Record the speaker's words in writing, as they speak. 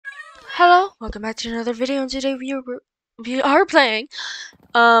Hello, welcome back to another video, and today we are playing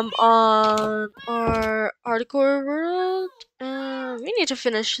on our hardcore world. We need to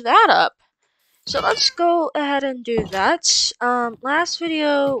finish that up. So let's go ahead and do that. Last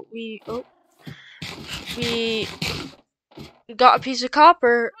video we got a piece of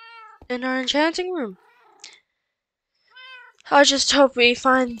copper in our enchanting room. I just hope we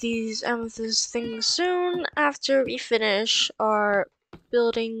find these amethyst things soon after we finish our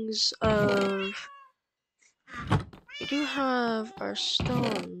buildings of. We do have our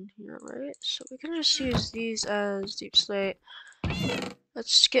stone here, right? So we can just use these as deep slate.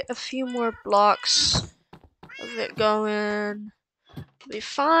 Let's get a few more blocks of it going. Be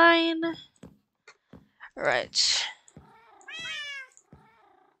fine. Alright.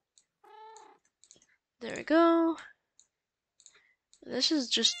 There we go. This is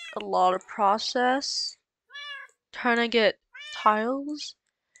just a lot of process. Trying to get tiles.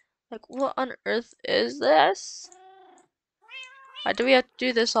 Like, what on earth is this? Why do we have to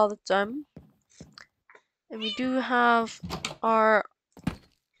do this all the time? And we do have our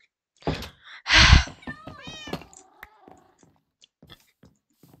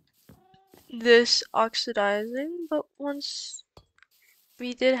this oxidizing, but once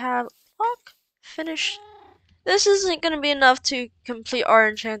we did have block finished, this isn't gonna be enough to complete our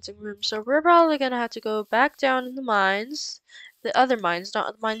enchanting room, so we're probably gonna have to go back down in the mines, the other mines,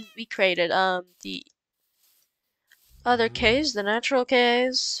 not the mines we created, the other caves, the natural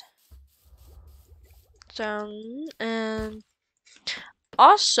caves, down, and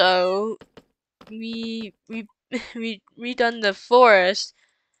also we redone the forest,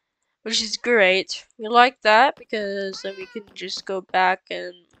 which is great. We like that because then we can just go back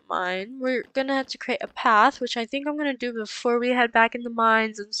and mine. We're gonna have to create a path, which I think I'm gonna do before we head back in the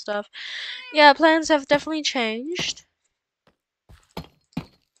mines and stuff. Yeah, plans have definitely changed.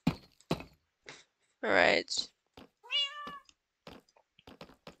 Alright.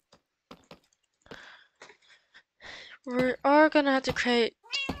 We are gonna have to create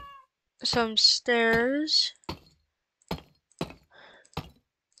some stairs.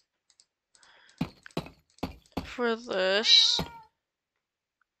 For this.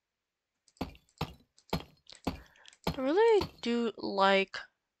 I really do like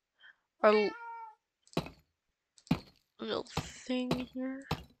our little thing here.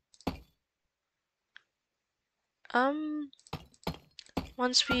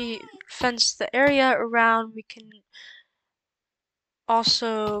 Once we fence the area around, we can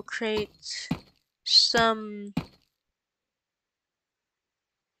also create some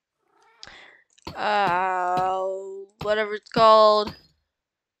whatever it's called,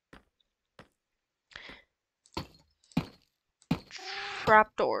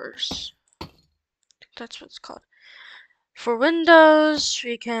 trapdoors. I think that's what it's called. For windows,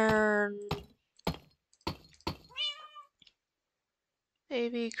 we can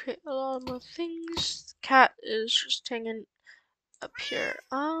maybe create a lot more things. The cat is just hanging up here.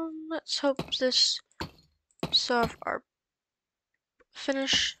 Let's hope this solve our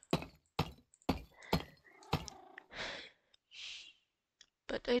finish.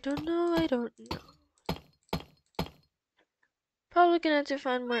 But I don't know. Probably gonna have to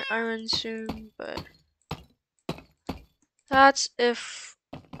find more iron soon, but that's if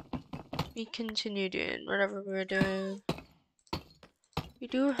we continue doing whatever we're doing. We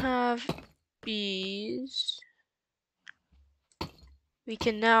do have bees. We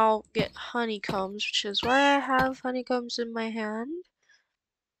can now get honeycombs, which is why I have honeycombs in my hand.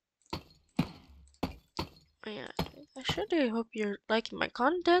 Yeah, I sure do hope you're liking my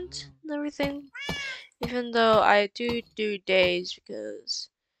content and everything. Even though I do days, because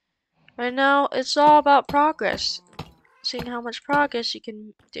right now it's all about progress. Seeing how much progress you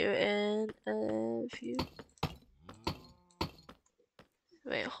can do in a few.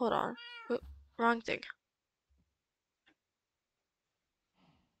 Wait, hold on. Oop, wrong thing.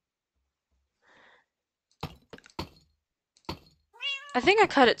 I think I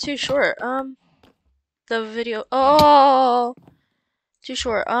cut it too short. The video. Oh, too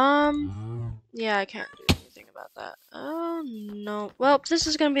short. Yeah, I can't do anything about that. Oh no. Well, this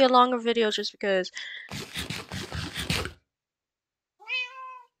is gonna be a longer video just because,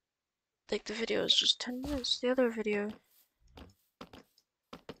 like, the video is just 10 minutes. The other video.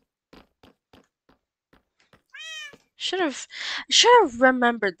 I should have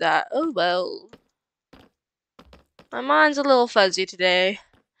remembered that. Oh well. My mind's a little fuzzy today.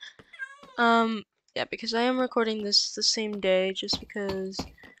 Yeah, because I am recording this the same day, just because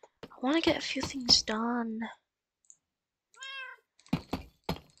I want to get a few things done.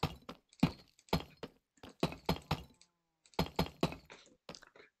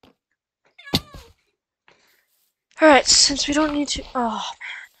 Alright, since we don't need to. Oh,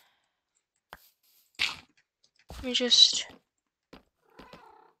 man. Let me just.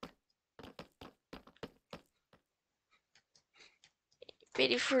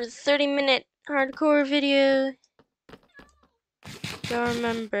 Ready for the 30-minute hardcore video. Y'all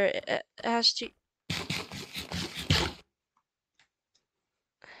remember, it has to.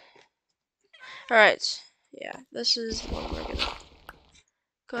 Alright, yeah, this is the one we're gonna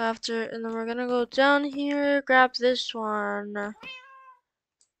go after, and then we're gonna go down here, grab this one.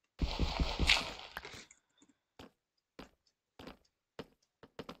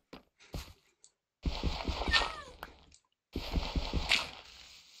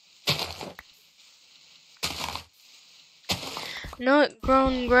 No, it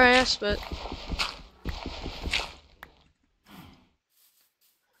grown grass, but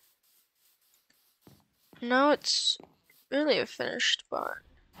now it's really a finished barn.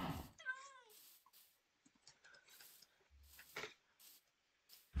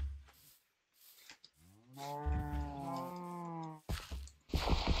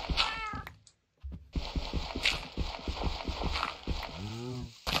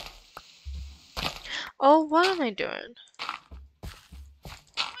 Oh, what am I doing?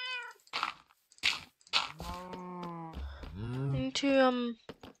 I need to,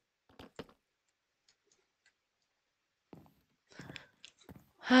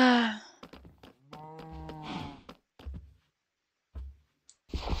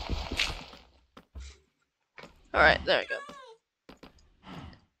 Alright, there we go.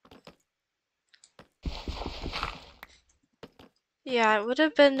 Yeah, it would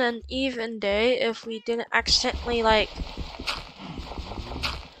have been an even day if we didn't accidentally, like...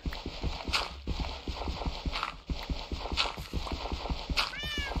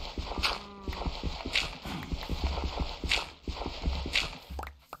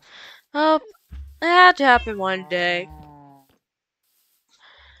 Oh, it had to happen one day.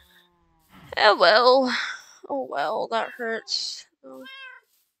 Oh well. Oh well, that hurts. Oh.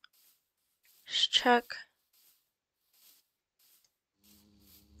 Just check.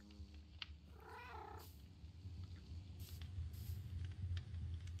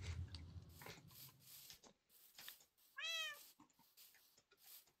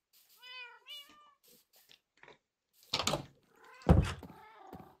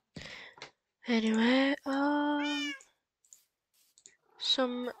 Anyway,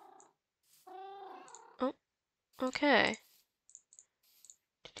 some... Oh, okay.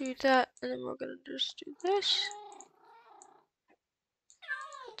 Do that, and then we're gonna just do this.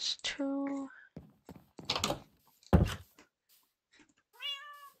 That's 2.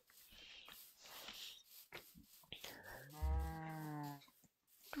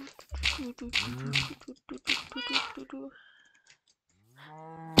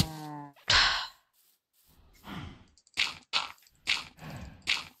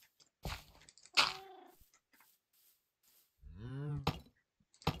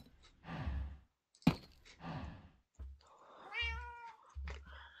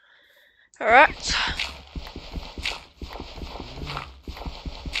 Alright.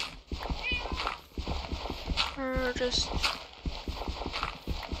 We're just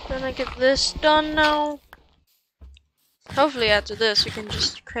gonna get this done now. Hopefully after this we can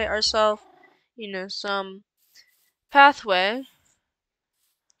just create ourselves, you know, some pathway.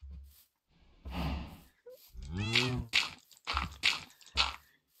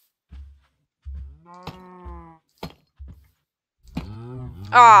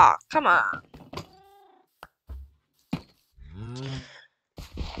 Ah, come on. I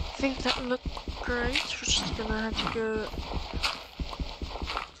think that looked great. We're just gonna have to go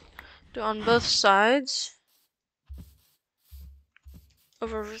do on both sides.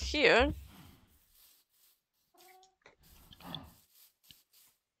 Over here.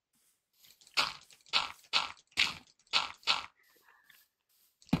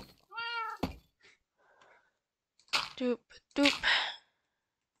 Doop, doop.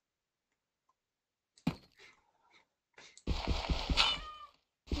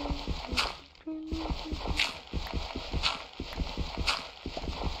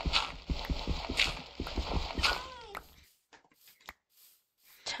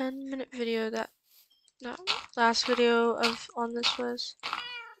 Ten-minute video that last video of on this was.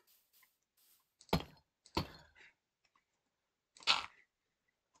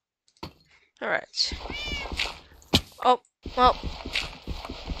 Alright. Oh, well,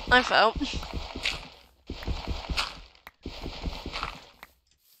 I fell.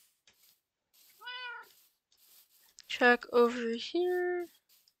 Check over here.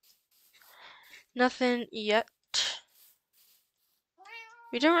 Nothing yet.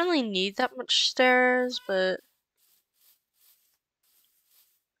 We don't really need that much stairs, but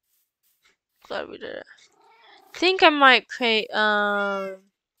glad we did it. Think I might create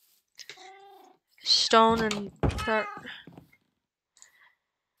stone and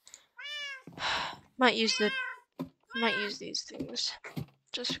might use these things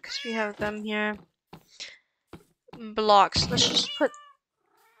just because we have them here. Blocks. Let's just put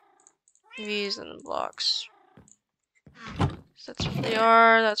these in the blocks. That's what they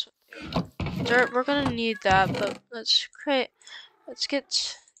are. That's what they are. Dirt. We're gonna need that, but let's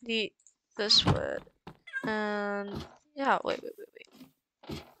get this wood and yeah. Wait.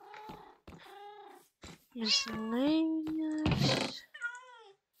 Miscellaneous.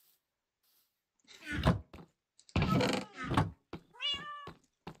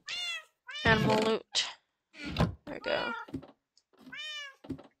 Animal loot. There we go.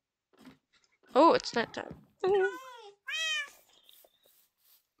 Oh, it's nighttime.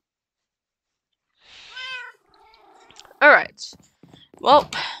 Alright. Well,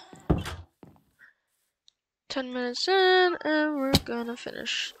 10 minutes in, and we're gonna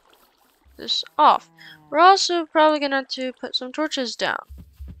finish this off. We're also probably gonna have to put some torches down.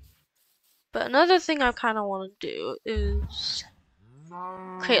 But another thing I kind of want to do is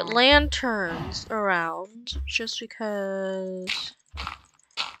create lanterns around, just because I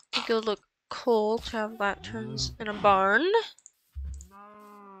think it would look cool to have lanterns in a barn.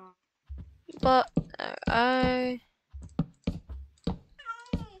 But I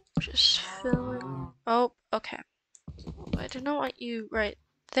just feeling. Oh, okay. I do not want you right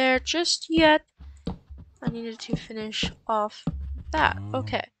there just yet. I needed to finish off that.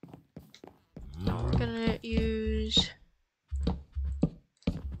 Okay. Now we're gonna use.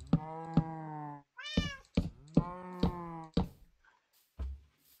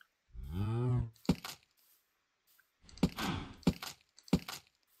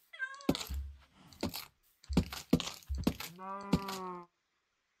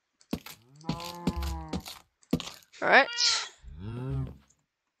 Alright.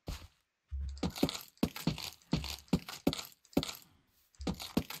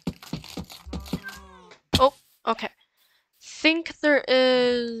 Oh, okay. Think there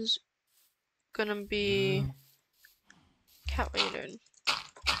is gonna be. Cat, what are you doing?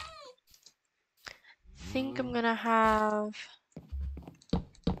 Think I'm gonna have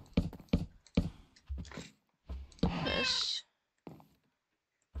this.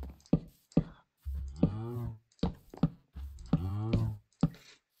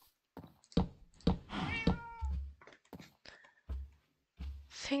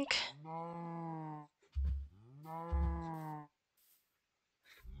 Think.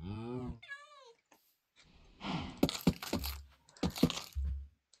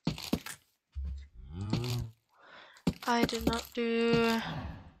 I did not do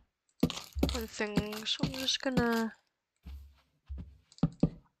one thing, so I'm just gonna.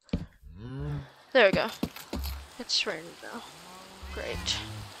 There we go. It's raining now. Great.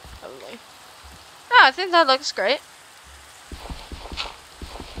 Lovely. Ah, I think that looks great.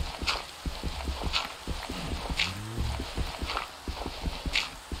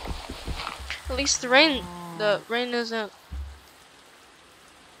 At least the rain isn't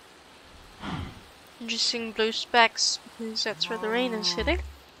just seeing blue specks because that's where the rain is hitting.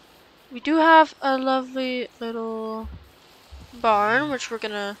 We do have a lovely little barn, which we're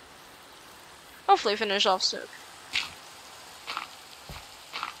gonna hopefully finish off soon.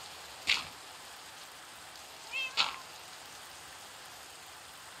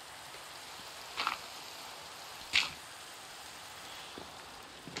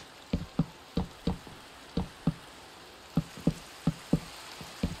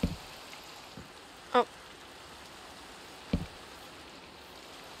 Oh.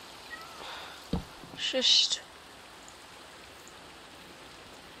 Just.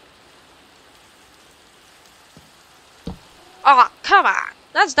 Oh, come on!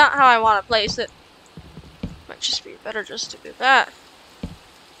 That's not how I want to place it. Might just be better just to do that.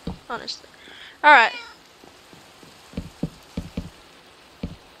 Honestly. Alright.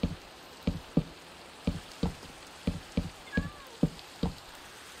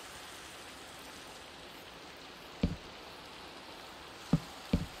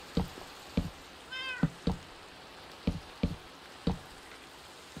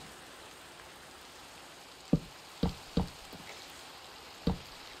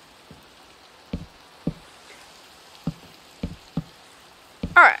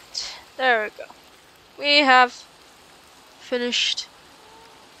 Alright, there we go. We have finished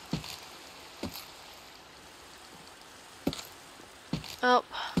up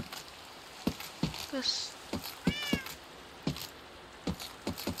this.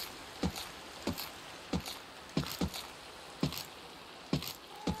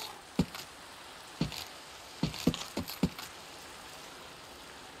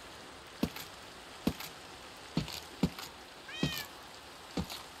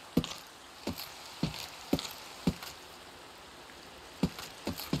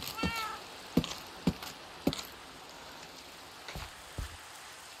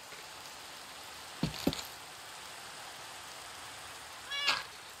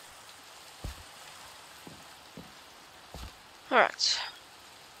 Alright.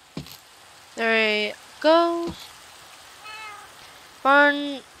 There we go.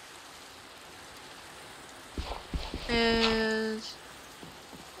 Barn is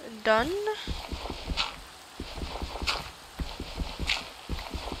done.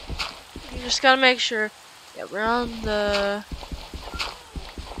 You just gotta make sure, yeah, we're on the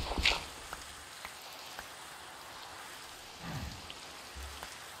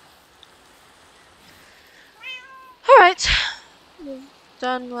alright. We've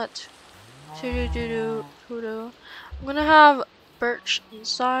done what? Hoodoo. I'm gonna have birch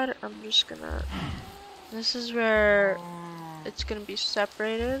inside. I'm just gonna. This is where it's gonna be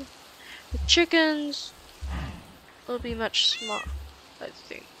separated. The chickens will be much smaller, I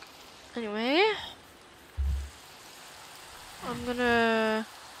think. Anyway, I'm gonna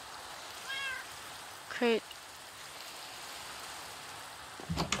create.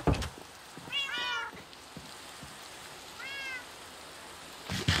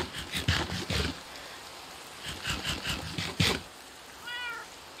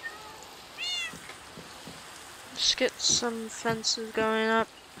 Just get some fences going up.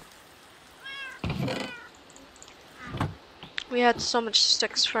 We had so much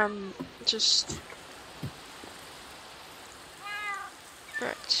sticks from just.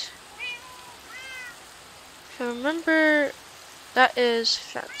 Right. If I remember, that is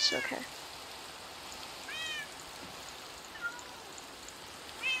fence. Okay.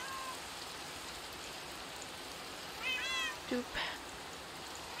 Doop.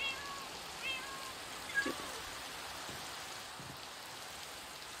 Doop.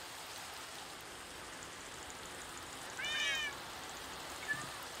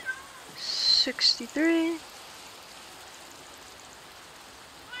 $63.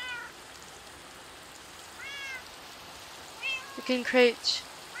 We can create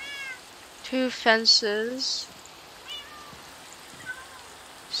 2 fences.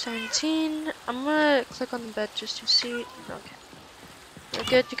 17. I'm gonna click on the bed just to see. Okay. We're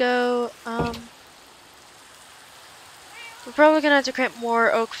good to go. We're probably gonna have to create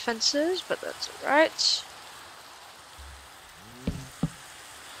more oak fences, but that's alright.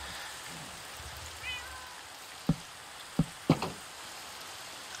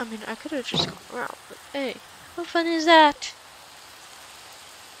 I mean, I could have just gone around, but hey, how fun is that?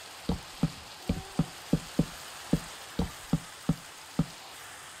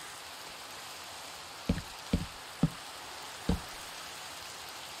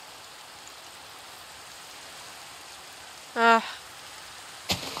 Ah,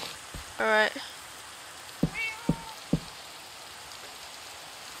 alright.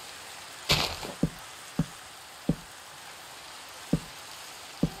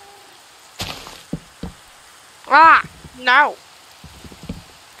 Ah, no!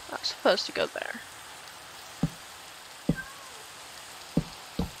 I was supposed to go there.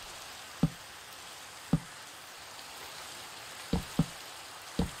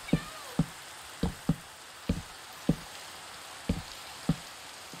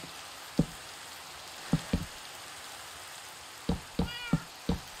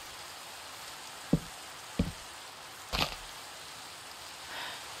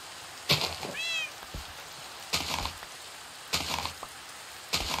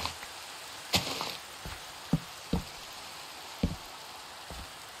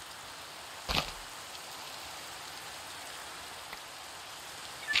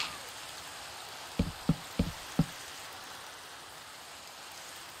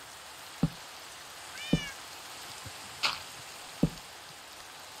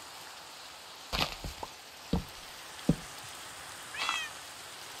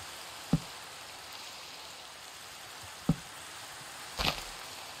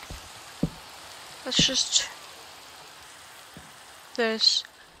 Let's just this.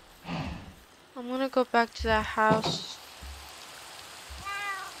 I'm gonna go back to that house.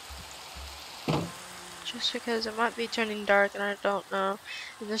 Just because it might be turning dark and I don't know.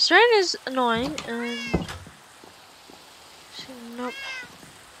 The siren is annoying and nope.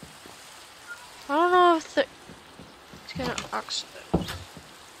 I don't know if it's gonna oxidate.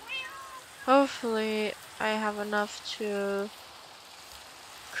 Hopefully I have enough to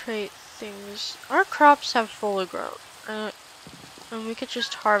create things. Our crops have fully grown. And we could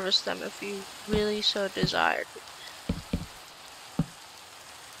just harvest them if we really so desired.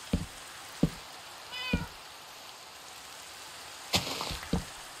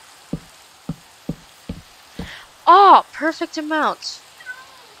 Oh, perfect amount.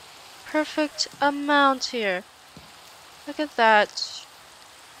 Perfect amount here. Look at that.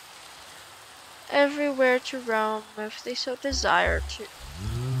 Everywhere to roam if they so desire to.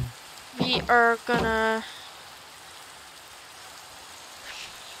 We are gonna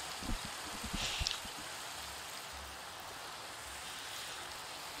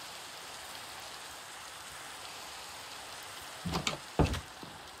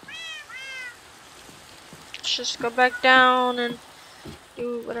Let's just go back down and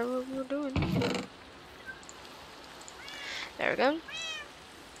do whatever we were doing. There we go.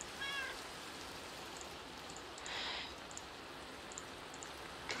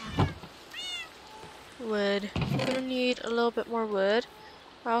 Wood. I'm gonna need a little bit more wood.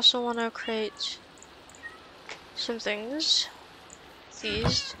 I also want to create some things.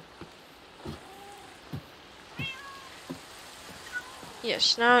 These.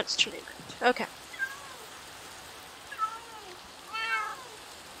 Yes, now it's turning red. Okay.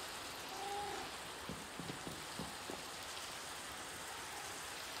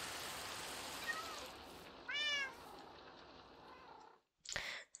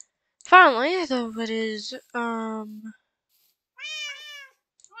 Finally, the wood is,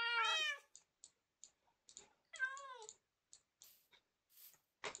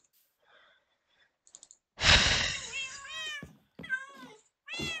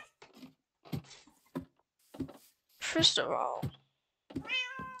 first of all,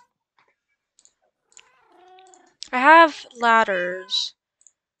 I have ladders,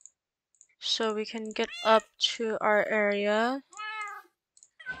 so we can get up to our area.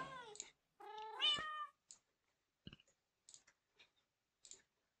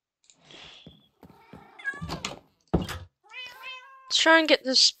 Let's try and get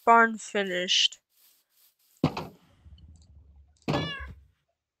this barn finished.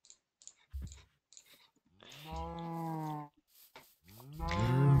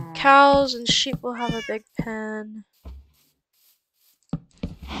 Cows and sheep will have a big pen.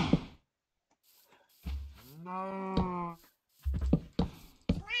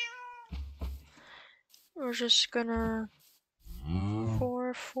 We're just gonna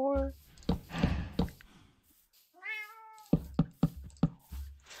 4.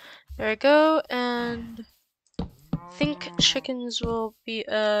 There we go, and I think chickens will be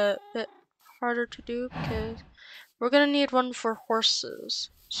a bit harder to do because we're gonna need one for horses.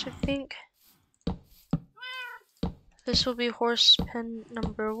 So I think this will be horse pen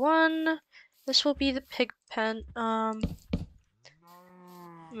number 1. This will be the pig pen.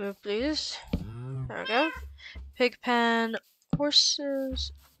 Move please. There we go. Pig pen,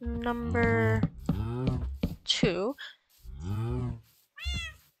 horses number 2,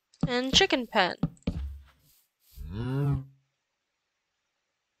 and chicken pen.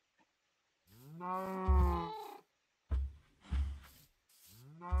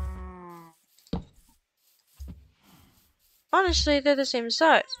 Honestly, they're the same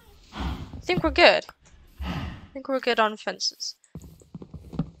size. I think we're good. I think we're good on fences.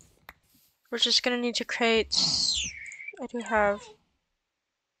 We're just gonna need to create. I do have.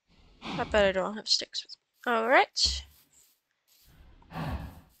 I bet I don't have sticks with me. Alright.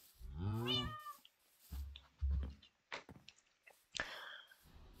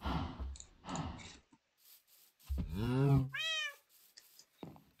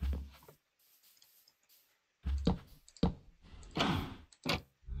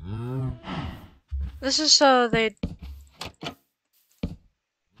 This is so they.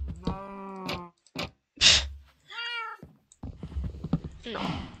 No.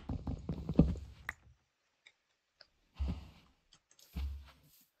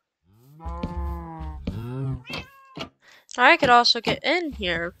 I could also get in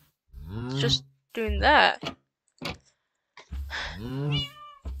here. Just doing that.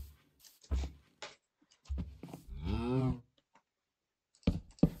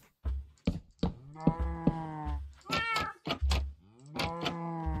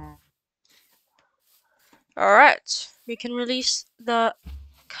 Alright. We can release the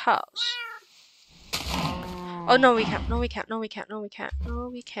cows. Oh no we can't. No we can't. No we can't. No we can't. No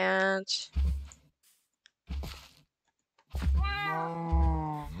we can't.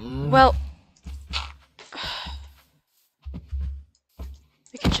 Well,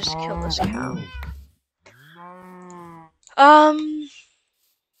 we can just kill this cow.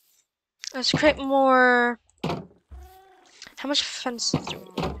 Let's create more. How much fences do we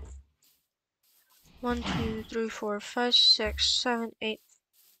need? 1, 2, 3, 4, 5, 6, 7, 8,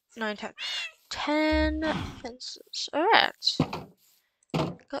 9, 10. 10 fences. Alright.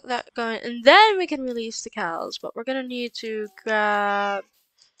 Got that going. And then we can release the cows, but we're gonna need to grab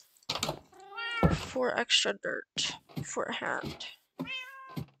 4 extra dirt for a hand.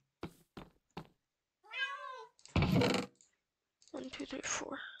 1, 2, 3,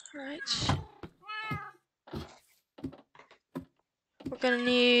 4. Alright. We're gonna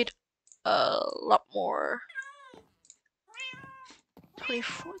need a lot more.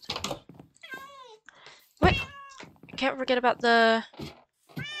 24. Wait! I can't forget about the.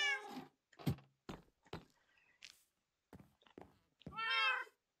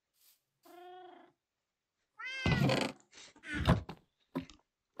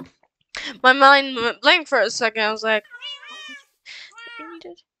 My mind went blank for a second. I was like, I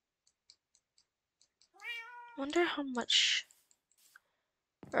needed. Wonder how much.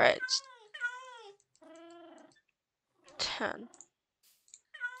 Alright, 10.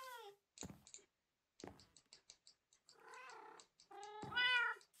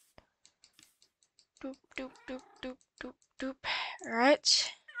 Doop, doop, doop, doop, doop, doop.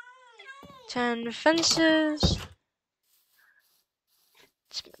 Alright. 10 fences.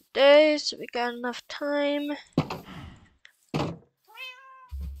 It's midday, so we got enough time.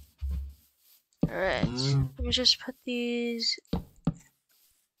 Alright. Let me just put these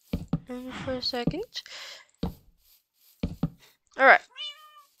in for a second. Alright.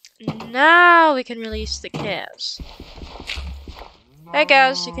 Now we can release the calves. Hey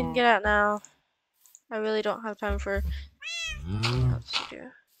guys, you can get out now. I really don't have time for else to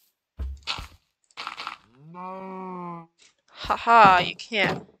do. Haha, you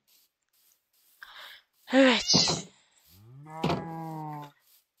can't. Alright.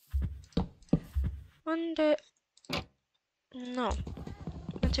 Wonder. No. I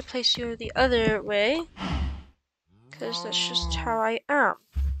want to place you the other way. Because that's just how I am.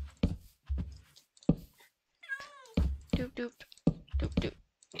 Doop doop. Doop doop.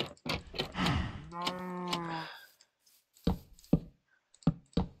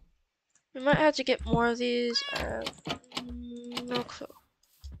 We might have to get more of these. I have no clue.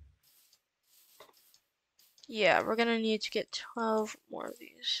 Yeah, we're gonna need to get 12 more of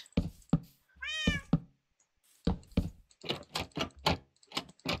these.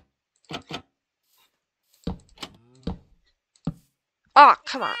 Ah, oh,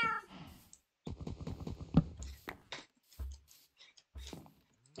 come on.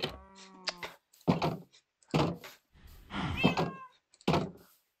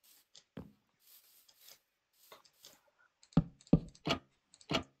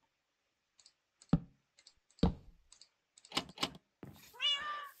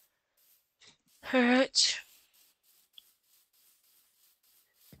 Alright.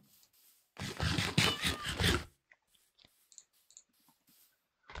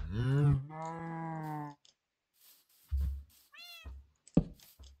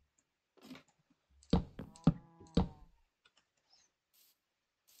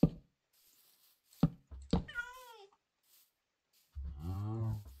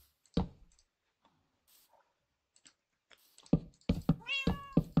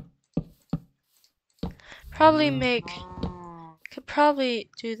 Could probably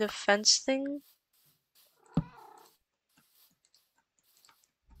do the fence thing.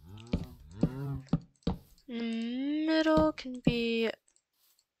 Middle can be.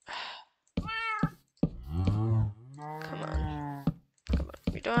 Come on. Come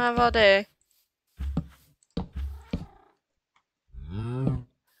on. We don't have all day.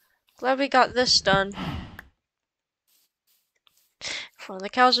 Glad we got this done. If one of the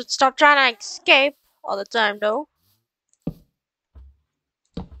cows would stop trying to escape all the time, though.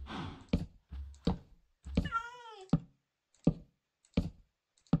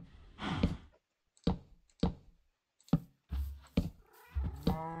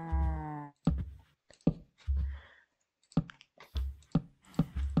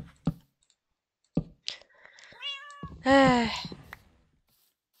 I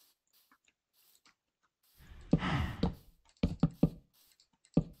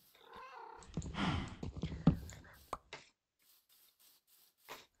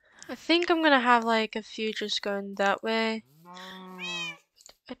think I'm gonna have like a few just going that way.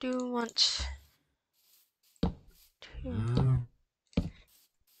 I do want to.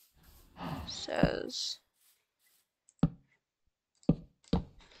 Says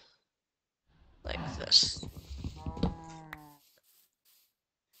like this.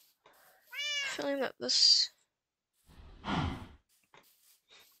 Feeling that this.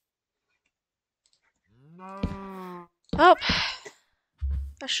 Oh,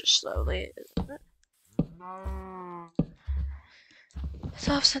 that's just slowly, isn't it?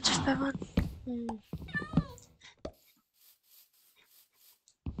 Self-centered by one.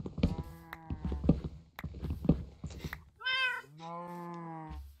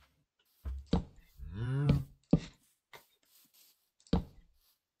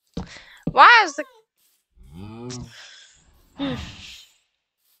 Why is the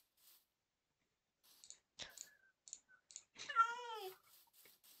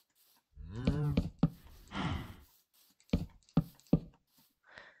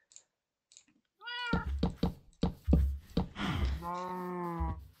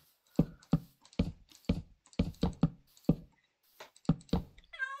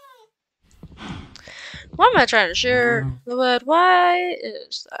Why am I trying to share the wood? Why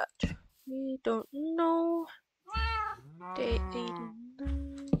is that? We don't know. Day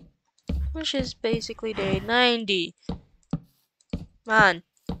 89. Which is basically day 90. Man,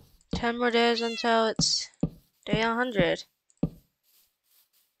 10 more days until it's day 100.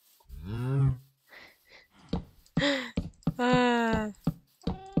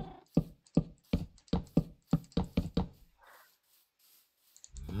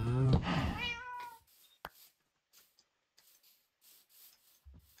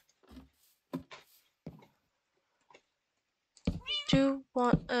 Do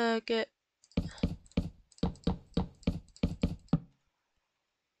want get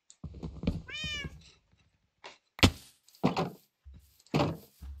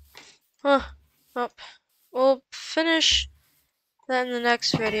oh, we'll finish that in the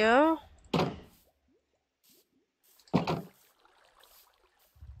next video.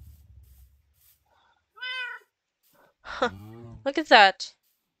 Look at that.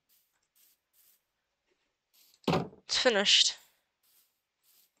 It's finished.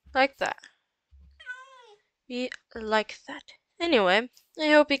 Like that. We like that. Anyway, I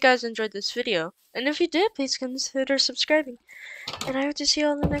hope you guys enjoyed this video. And if you did, please consider subscribing. And I hope to see you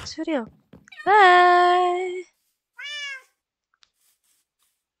all in the next video. Bye!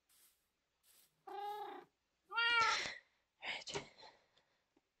 Right.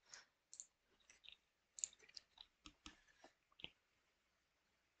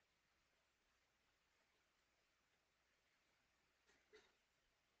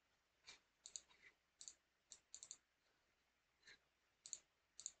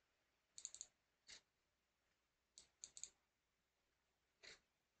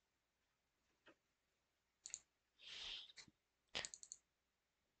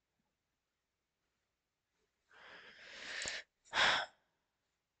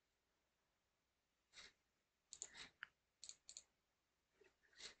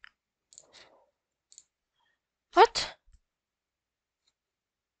 What?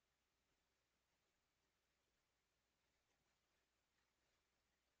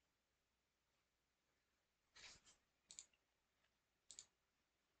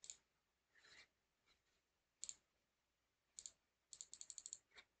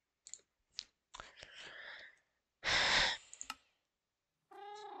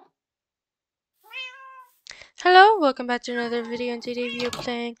 Hello, welcome back to another video, and today we are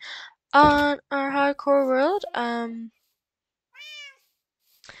playing on our hardcore world.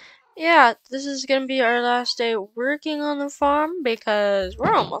 Yeah, this is gonna be our last day working on the farm because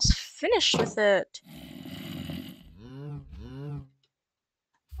we're almost finished with it.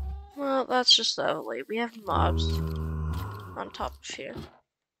 Well, that's just lovely. We have mobs on top of here.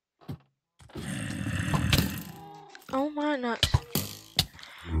 Oh my nuts.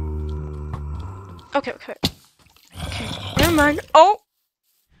 Okay. Never mind. Oh!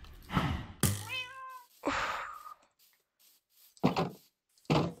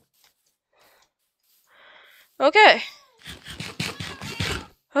 Okay.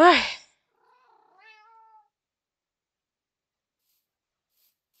 Alright.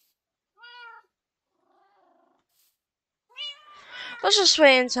 Let's just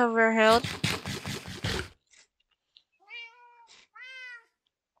wait until we're healed.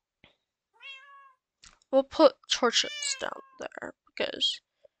 We'll put torches down there because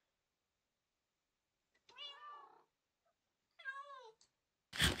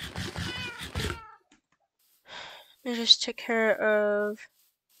we just take care of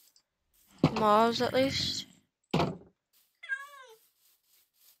mobs at least.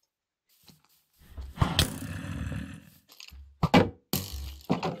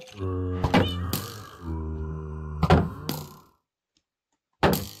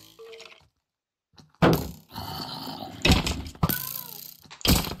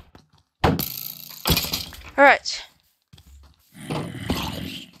 Alright.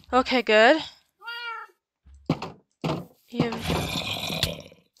 Okay, good.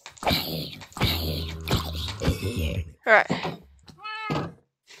 Alright.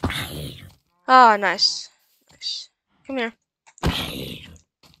 Ah, nice. Nice. Come here.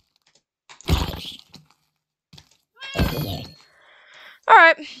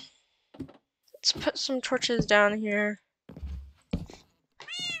 Alright. Let's put some torches down here.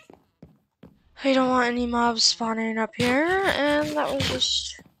 We don't want any mobs spawning up here, and that was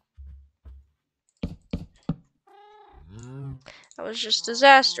just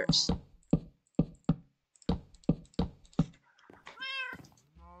disastrous.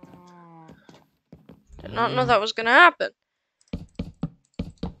 Did not know that was gonna happen.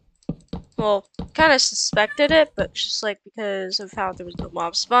 Well, kind of suspected it, but just like because of how there was no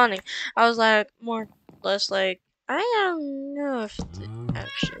mob spawning, I was like more or less like, I don't know if it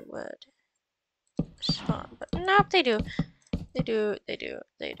actually would. spawn. But nope, they do. They do. They do.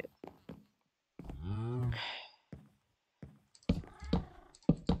 They do.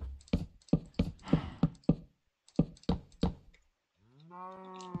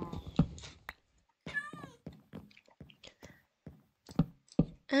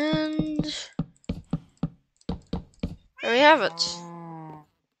 And there we have it.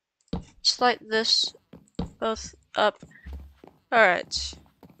 Just light this both up. Alright.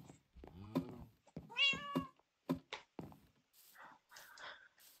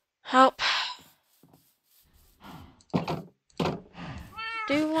 Help.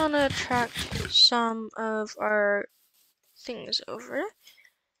 Do want to attract some of our things over.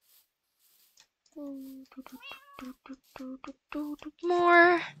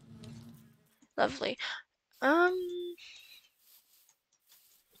 More. Lovely.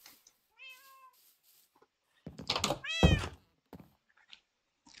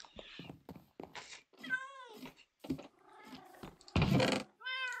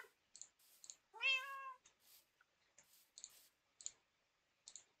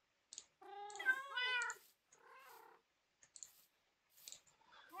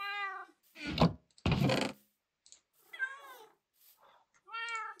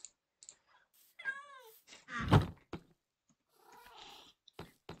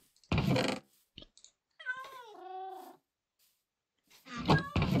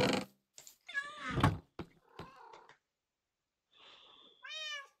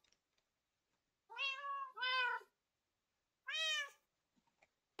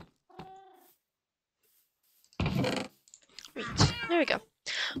 Sweet. There we go.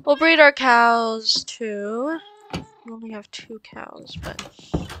 We'll breed our cows too. We only have 2 cows, but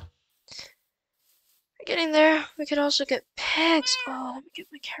we're getting there. We could also get pigs. Oh, let me get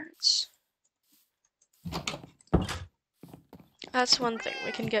my carrots. That's one thing.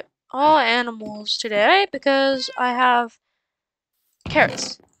 We can get all animals today because I have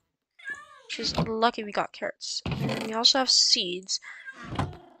carrots. Which is lucky we got carrots. And we also have seeds.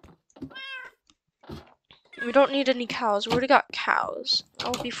 We don't need any cows. We already got cows.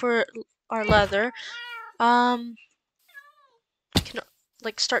 That'll be for our leather. We can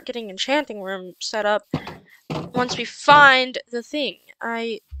like start getting enchanting room set up once we find the thing.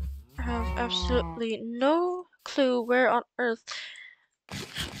 I have absolutely no clue where on earth.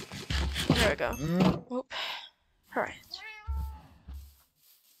 There we go. Oop. Alright.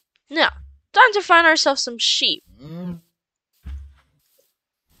 Now, time to find ourselves some sheep.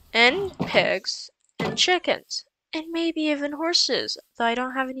 And pigs. And chickens. And maybe even horses. Though I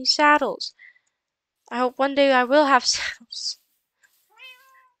don't have any saddles. I hope one day I will have saddles.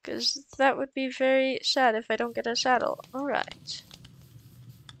 Because that would be very sad if I don't get a saddle. Alright.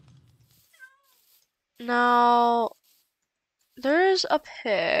 Now, there's a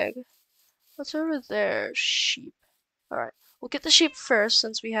pig. What's over there? Sheep. Alright. We'll get the sheep first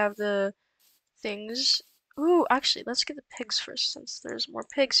since we have the things. Ooh, actually, let's get the pigs first since there's more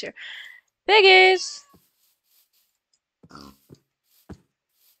pigs here. Piggies!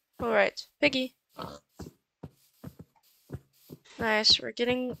 Alright, piggy. Nice, we're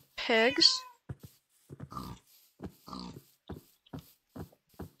getting pigs.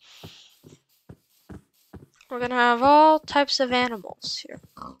 We're gonna have all types of animals here.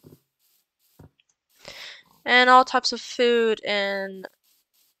 And all types of food and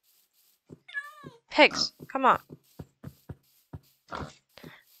pigs. Come on.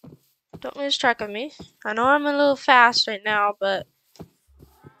 Don't lose track of me. I know I'm a little fast right now, but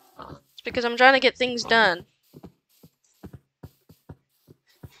it's because I'm trying to get things done.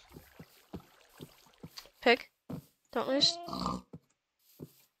 Pig. Don't lose.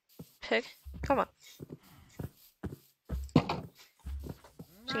 Pig. Come on.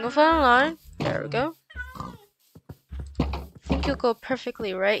 Single file line. There we go. I think you'll go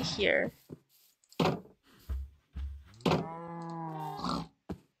perfectly right here.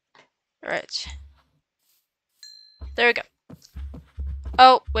 Alright. There we go.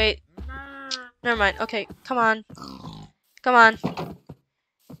 Oh, wait. Never mind. Okay, come on. Come on.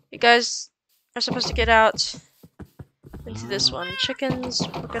 You guys are supposed to get out into this one. Chickens,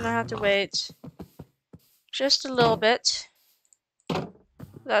 we're gonna have to wait just a little bit.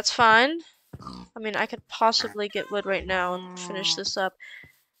 That's fine. I mean, I could possibly get wood right now and finish this up.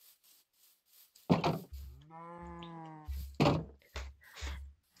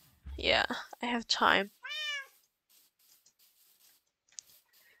 Yeah, I have time.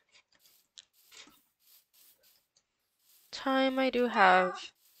 Time I do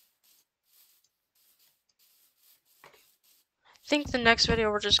have. I think the next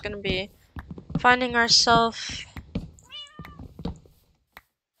video we're just gonna be finding ourselves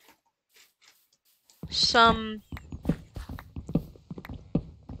some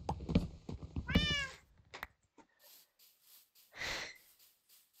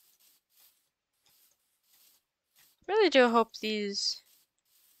really do hope these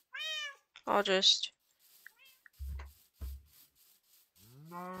all just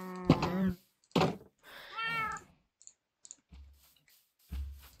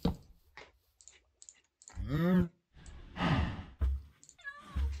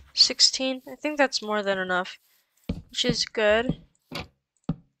 16. I think that's more than enough, which is good.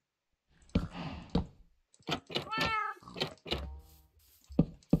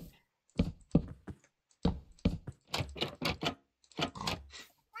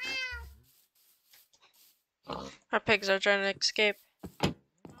 Our pigs are trying to escape.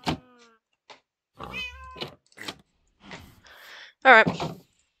 Alright.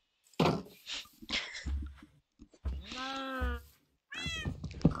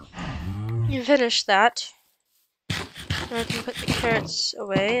 You finish that. Now I can put the carrots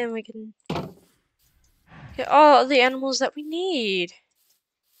away and we can get all the animals that we need.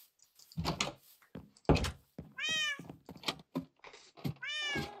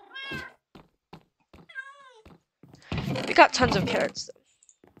 We got tons of carrots though,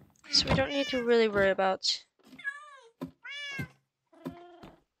 so we don't need to really worry about.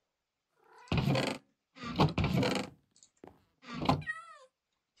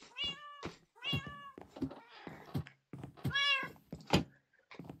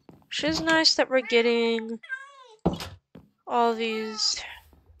 Which is nice that we're getting all these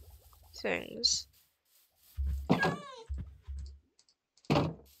things.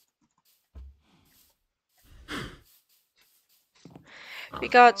 We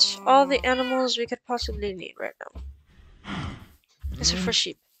got all the animals we could possibly need right now. Except for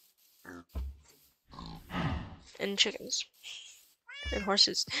sheep. And chickens. And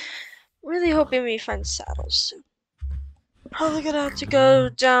horses. Really hoping we find saddles soon. Probably gonna have to go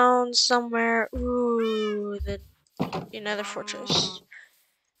down somewhere. Ooh, the Nether fortress.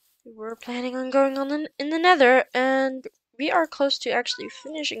 We were planning on going on in the Nether, and we are close to actually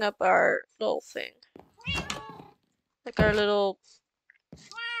finishing up our little thing. Like our little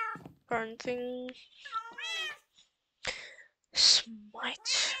barn thing. Smite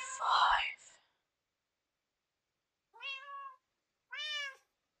 5.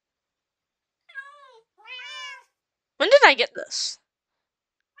 When did I get this?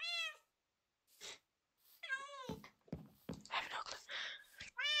 I have no clue.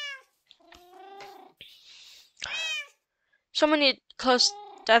 So many close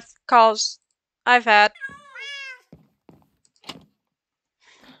death calls I've had.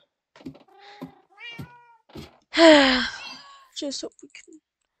 Just hope we can.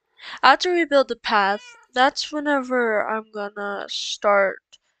 After we build the path, that's whenever I'm gonna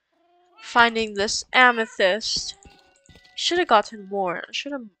start finding this amethyst. Should have gotten more. I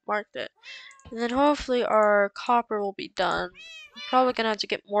should have marked it. And then hopefully our copper will be done. I'm probably gonna have to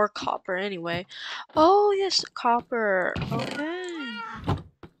get more copper anyway. Oh yes, copper. Okay.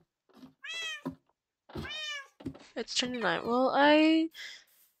 It's 29. Well,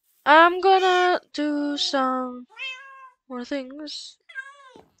 I'm gonna do some more things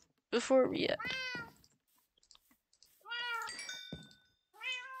before we end.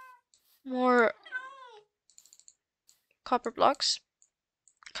 More copper blocks.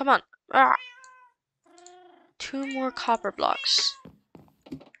 Come on. Ah. 2 more copper blocks.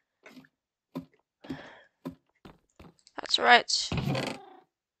 That's right.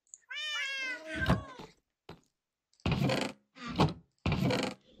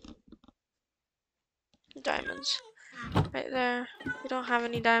 Diamonds. Right there. We don't have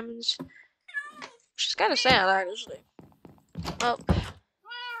any diamonds. Which is kind of sad, actually. Well.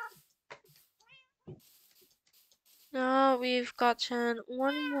 Now we've gotten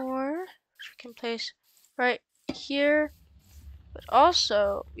one more. Which we can place right here. But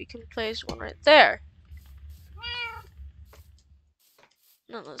also, we can place one right there.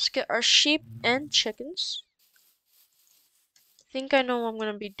 Now let's get our sheep and chickens. I think I know what I'm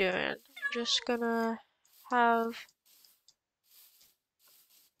gonna be doing. I'm just gonna have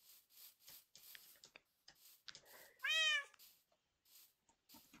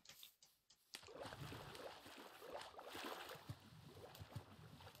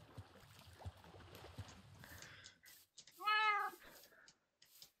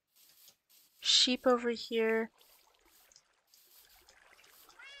sheep over here.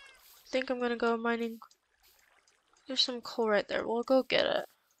 I think I'm gonna go mining. There's some coal right there. We'll go get it.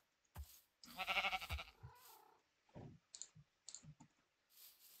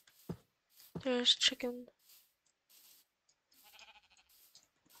 There's chicken.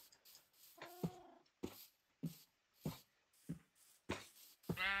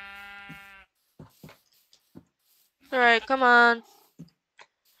 Alright, come on.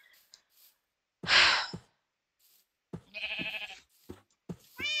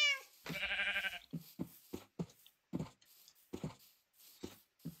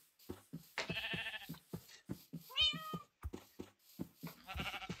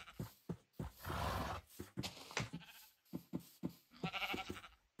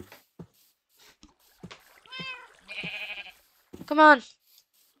 Come on.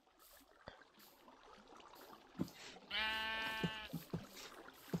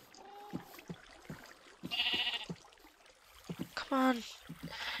 Come on.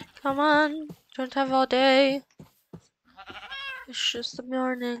 Come on. Don't have all day. It's just the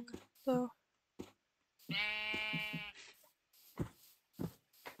morning, so.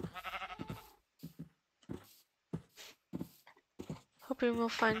 Hoping we'll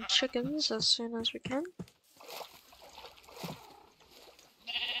find chickens as soon as we can.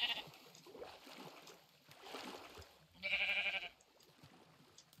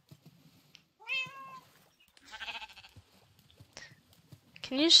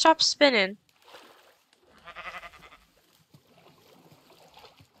 Can you stop spinning?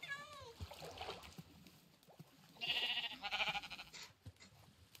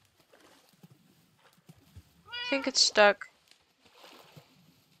 I think it's stuck.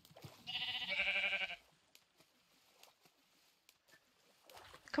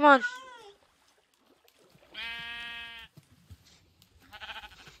 Come on.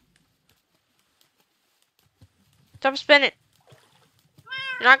 Stop spinning.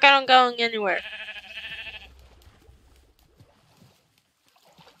 You're not gonna go anywhere.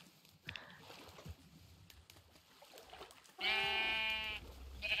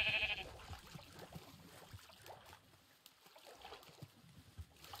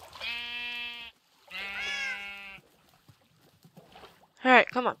 Alright,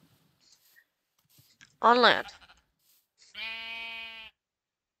 come on. On land.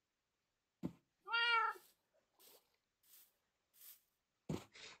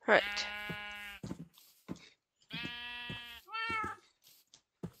 Right.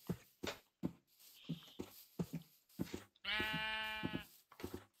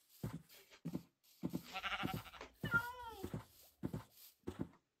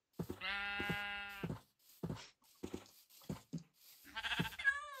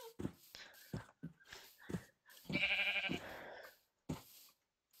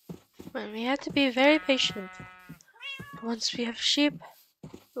 And we have to be very patient. Once we have sheep,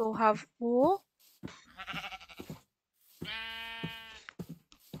 we'll have wool.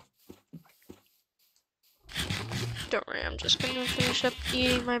 Don't worry, I'm just gonna finish up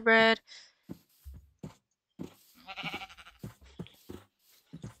eating my bread.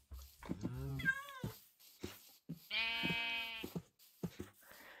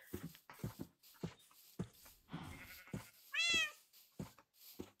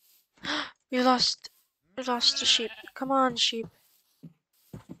 We lost the sheep. Come on, sheep.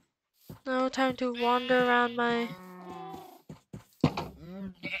 No time to wander around my...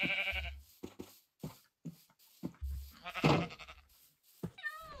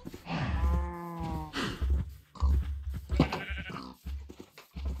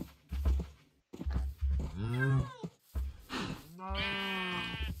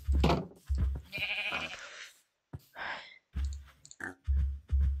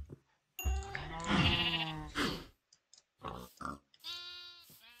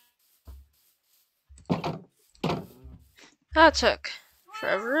 That took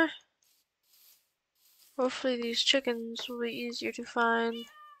forever. Hopefully these chickens will be easier to find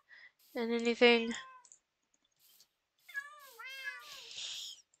than anything.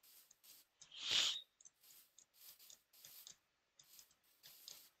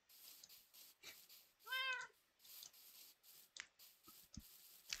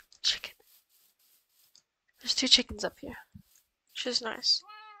 Chicken. There's 2 chickens up here, which is nice.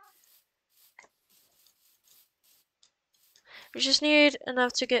 We just need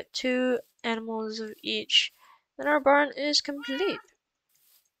enough to get 2 animals of each. Then our barn is complete.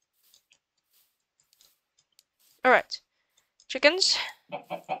 Alright. Chickens,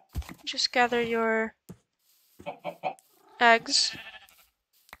 just gather your eggs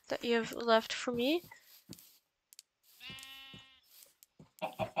that you have left for me.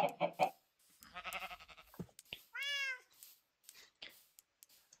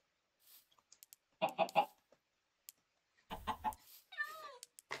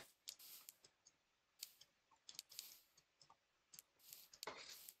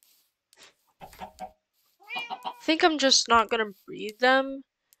 I think I'm just not gonna breed them.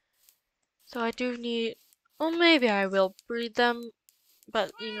 So I do need, well, maybe I will breed them,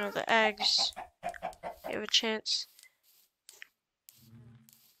 but you know, the eggs, they have a chance.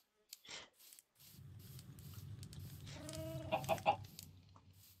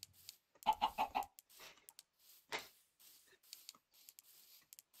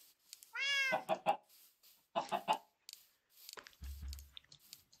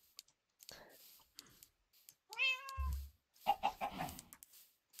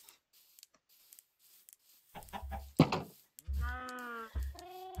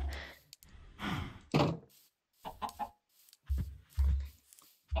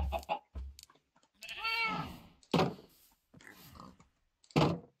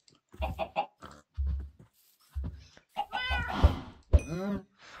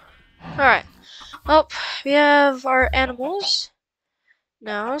 Alright. Well, we have our animals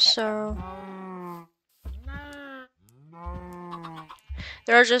now, so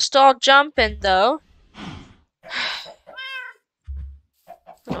they're just all jumping though.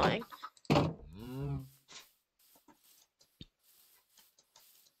 Annoying.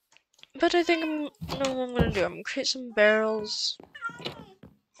 But I think know what I'm gonna do. I'm gonna create some barrels.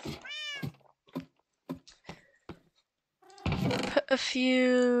 Put a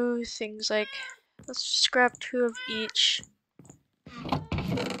few things like, let's just grab 2 of each.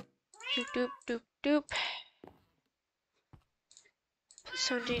 Doop doop doop doop. Put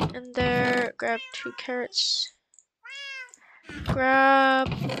 17 in there. Grab 2 carrots. Grab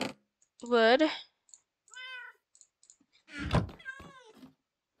wood.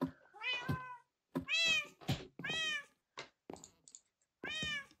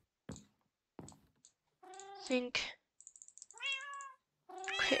 Think.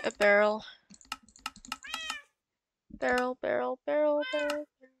 Create a barrel. Barrel, barrel, barrel, barrel.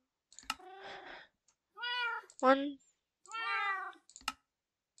 1.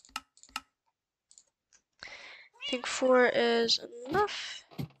 I think 4 is enough.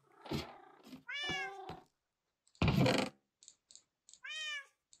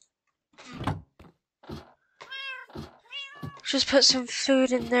 Just put some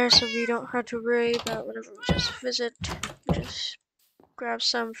food in there so we don't have to worry about whenever we just visit. We just grab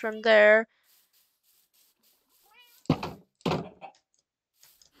some from there.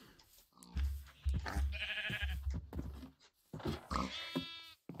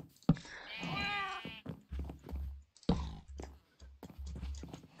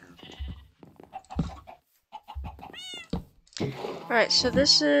 Alright, so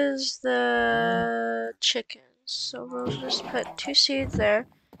this is the chickens. So we'll just put 2 seeds there.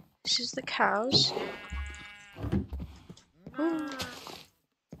 This is the cows. Ooh.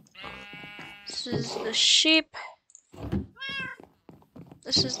 This is the sheep.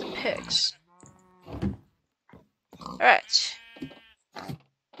 This is the pigs. Alright.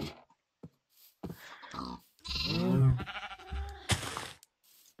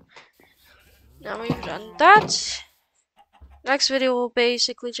 Now we've done that. Next video will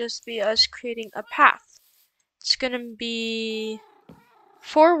basically just be us creating a path. It's gonna be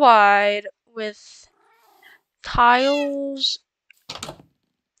 4 wide with tiles,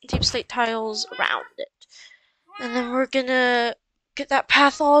 deep slate tiles around it. And then we're gonna get that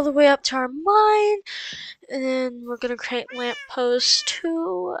path all the way up to our mine. And then we're gonna create lampposts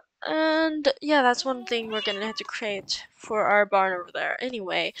too. And yeah, that's one thing we're gonna have to create for our barn over there.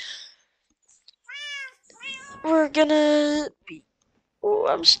 Anyway, we're gonna be. Oh,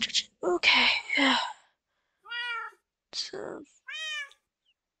 I'm stretching. Okay. So,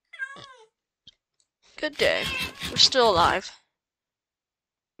 good day. We're still alive.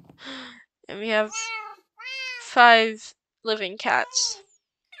 And we have 5 living cats.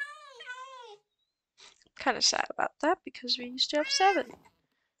 Kind of sad about that because we used to have 7.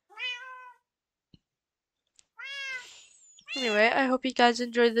 Anyway, I hope you guys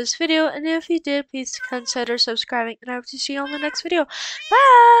enjoyed this video, and if you did, please consider subscribing, and I hope to see you on the next video.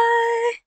 Bye!